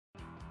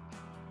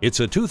It's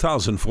a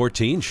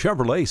 2014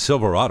 Chevrolet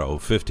Silverado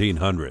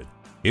 1500.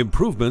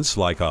 Improvements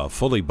like a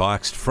fully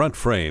boxed front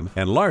frame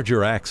and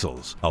larger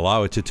axles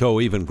allow it to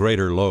tow even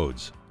greater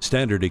loads.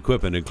 Standard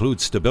equipment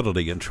includes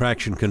stability and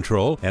traction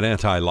control and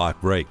anti-lock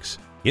brakes.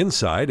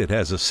 Inside, it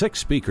has a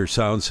 6-speaker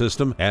sound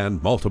system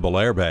and multiple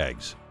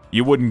airbags.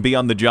 You wouldn't be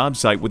on the job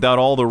site without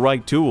all the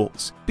right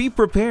tools. Be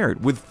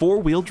prepared with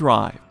 4-wheel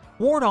drive.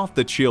 Ward off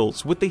the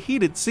chills with the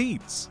heated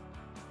seats.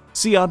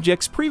 See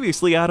objects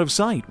previously out of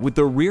sight with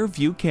the rear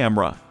view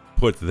camera.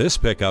 Put this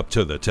pickup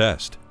to the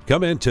test.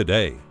 Come in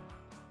today.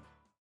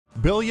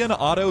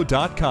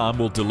 BillionAuto.com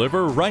will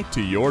deliver right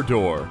to your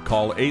door.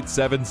 Call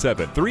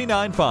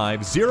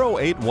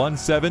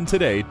 877-395-0817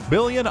 today.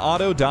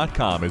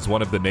 BillionAuto.com is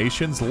one of the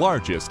nation's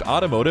largest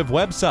automotive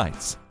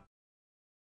websites.